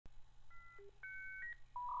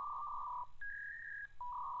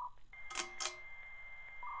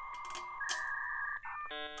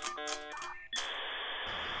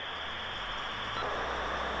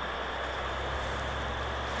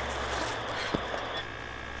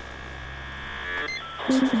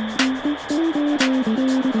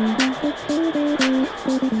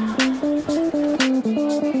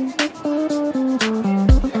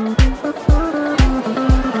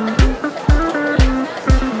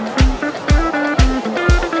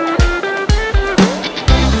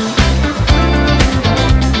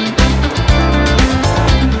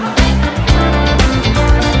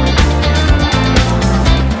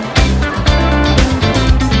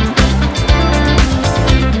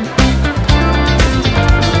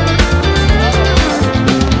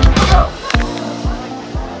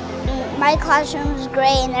My classroom is great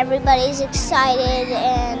and everybody's excited,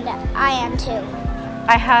 and I am too.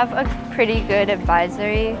 I have a pretty good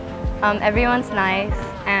advisory. Everyone's nice,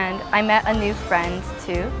 and I met a new friend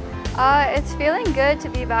too. It's feeling good to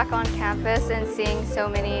be back on campus and seeing so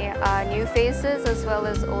many new faces as well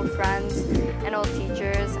as old friends and old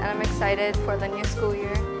teachers, and I'm excited for the new school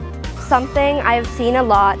year. Something I've seen a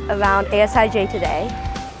lot around ASIJ today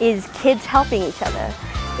is kids helping each other,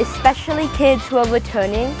 especially kids who are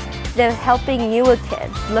returning. They're helping newer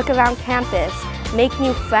kids look around campus, make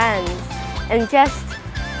new friends, and just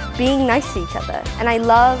being nice to each other. And I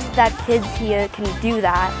love that kids here can do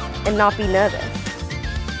that and not be nervous.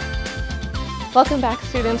 Welcome back,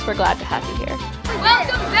 students. We're glad to have you here.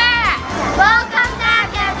 Welcome back! Welcome back,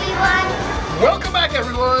 everyone! Welcome back,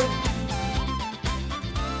 everyone!